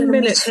think 10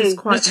 minutes is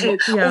quite... Me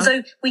too.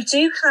 Although we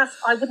do have,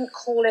 I wouldn't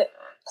call it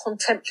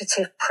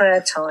contemplative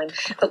prayer time,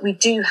 but we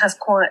do have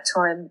quiet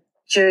time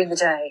during the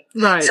day.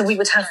 Right. So we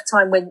would have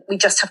time when we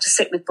just have to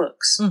sit with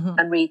books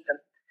and read them.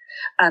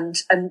 And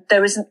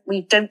we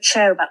don't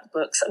share about the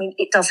books. I mean,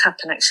 it does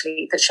happen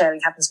actually that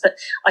sharing happens, but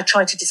I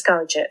try to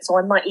discourage it. So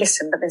I might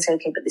listen, but then say,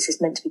 okay, but this is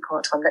meant to be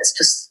quiet time. Let's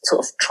just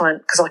sort of try and,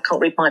 because I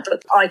can't read my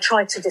book. I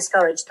try to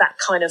discourage that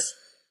kind of,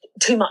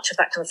 too much of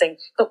that kind of thing.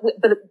 But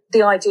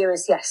the idea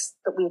is, yes,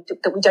 that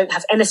we don't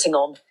have anything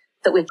on,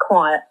 that we're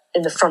quiet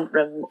in the front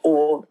room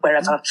or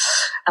wherever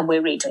and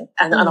we're reading.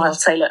 And I'll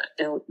say, look,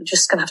 we're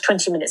just going to have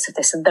 20 minutes of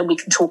this and then we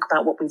can talk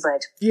about what we've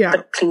read. Yeah.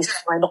 But please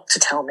try not to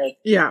tell me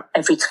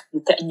every time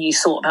you get a new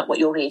thought about what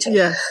you're reading.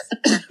 Yeah.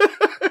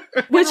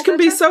 Which can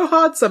be so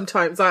hard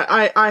sometimes.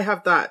 I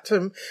have that.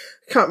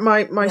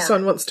 My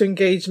son wants to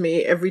engage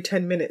me every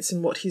 10 minutes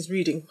in what he's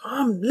reading.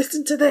 Mom,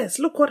 listen to this.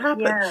 Look what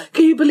happened. Yeah.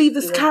 Can you believe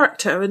this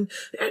character? And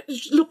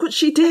look what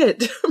she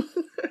did.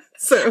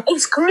 So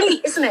it's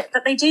great, isn't it,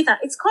 that they do that?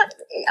 It's quite,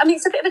 I mean,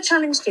 it's a bit of a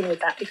challenge dealing with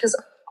that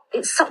because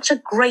it's such a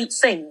great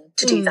thing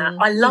to do that.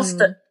 I love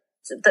that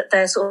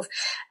they're sort of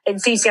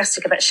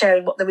enthusiastic about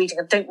sharing what they're reading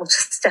and don't want to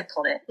step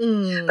on it.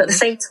 But at the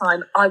same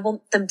time, I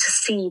want them to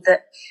see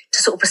that,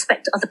 to sort of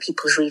respect other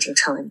people's reading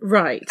time.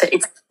 Right. That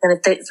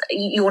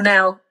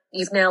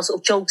you've now sort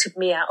of jolted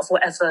me out of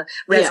whatever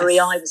reverie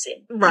I was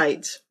in.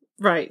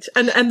 Right.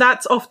 And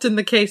that's often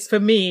the case for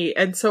me.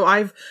 And so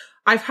I've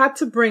had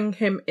to bring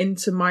him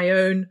into my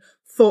own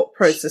thought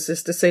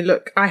processes to say,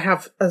 look, I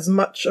have as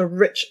much a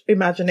rich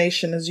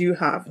imagination as you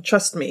have.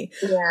 Trust me.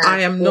 Yeah,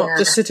 I am not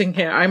just sitting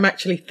here. I'm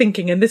actually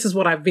thinking, and this is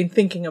what I've been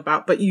thinking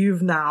about, but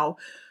you've now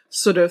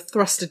sort of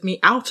thrusted me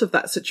out of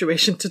that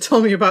situation to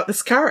tell me about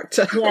this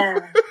character. Yeah,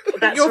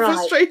 that's you're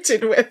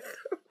frustrated with.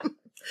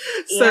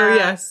 So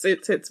yes,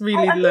 it's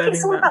really learning.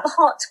 It's all about the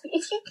heart.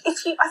 If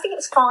you, I think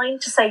it's fine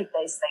to say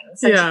those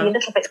things and to be a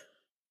little bit,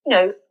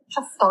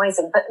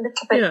 chastising, but a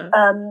little bit,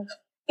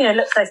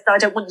 look, I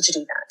don't want you to do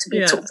that, to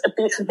be sort of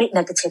a bit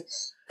negative.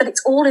 But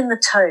it's all in the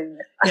tone.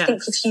 I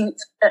think if you,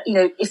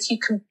 if you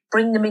can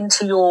bring them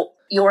into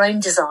your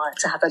own desire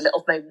to have a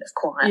little moment of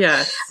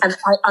quiet. And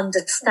I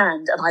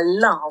understand and I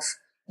love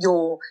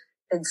your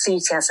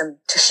enthusiasm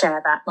to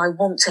share that. And I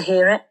want to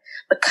hear it.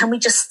 But can we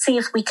just see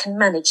if we can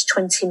manage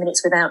 20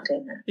 minutes without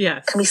doing that?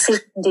 Yes. Can we see if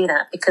we can do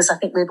that? Because I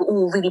think we would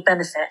all really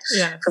benefit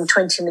from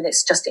 20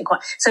 minutes just in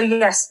quiet. So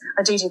yes,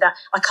 I do that.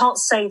 I can't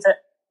say that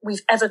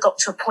we've ever got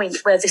to a point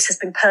where this has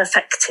been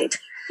perfected,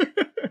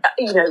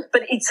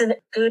 but it's a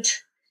good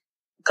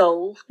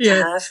goal to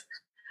have.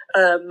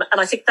 And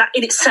I think that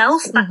in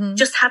itself,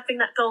 just having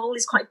that goal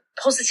is quite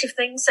a positive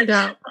thing. So,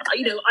 I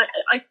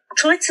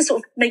try to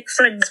sort of make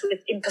friends with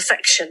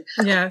imperfection.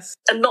 Yes.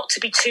 And not to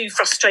be too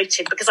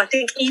frustrated, because I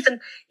think even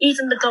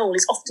the goal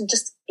is often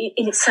just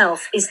in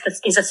itself is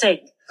a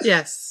thing.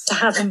 Yes, to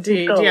have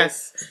indeed.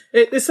 Yes,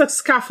 it's a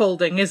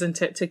scaffolding,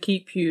 isn't it, to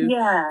keep you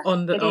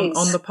on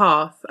the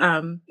path.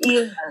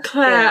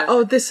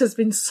 Claire, this has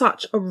been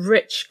such a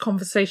rich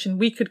conversation.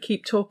 We could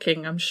keep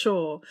talking, I'm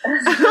sure,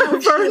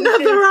 for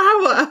another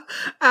hour.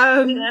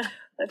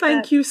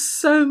 Thank you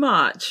so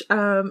much.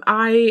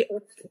 I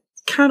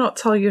cannot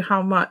tell you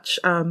how much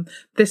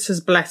this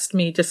has blessed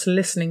me, just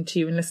listening to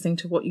you and listening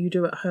to what you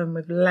do at home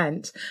with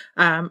Lent.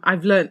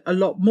 I've learned a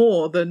lot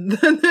more than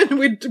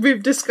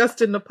we've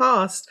discussed in the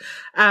past.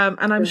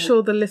 And I'm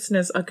sure the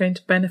listeners are going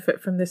to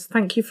benefit from this.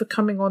 Thank you for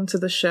coming on to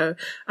the show.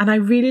 And I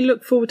really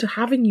look forward to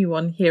having you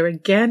on here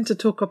again to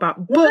talk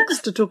about books,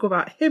 to talk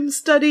about hymn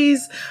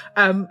studies,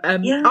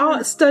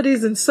 art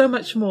studies, and so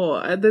much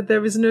more.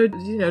 There is no,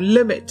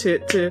 limit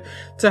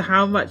to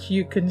how much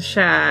you can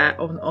share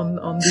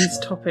on these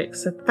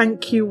topics. So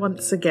thank you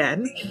once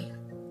again.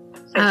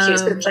 Thank you.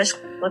 It's been a pleasure.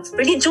 I've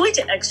really enjoyed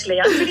it, actually.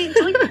 I've really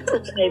enjoyed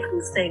talking over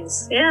these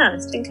things. Yeah,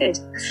 it's been good.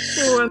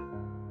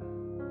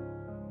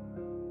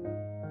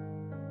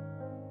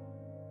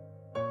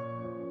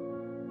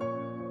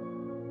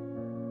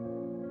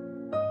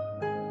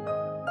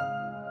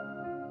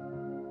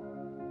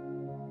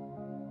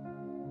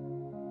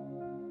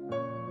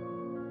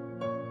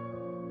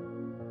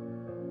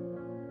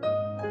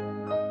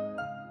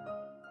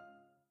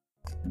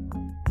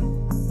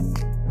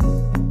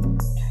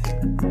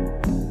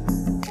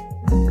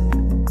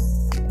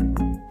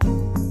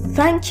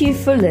 Thank you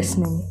for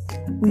listening.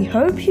 We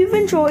hope you've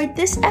enjoyed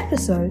this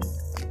episode.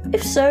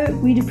 If so,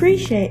 we'd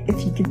appreciate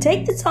if you could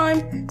take the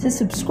time to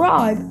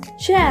subscribe,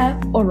 share,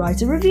 or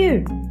write a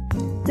review.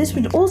 This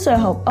would also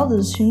help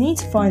others who need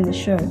to find the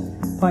show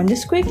find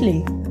us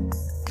quickly.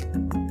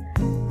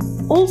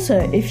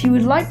 Also, if you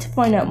would like to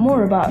find out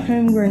more about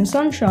Homegrown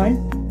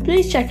Sunshine,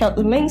 please check out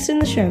the links in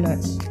the show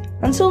notes.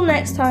 Until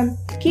next time,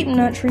 keep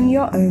nurturing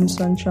your own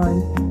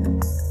sunshine.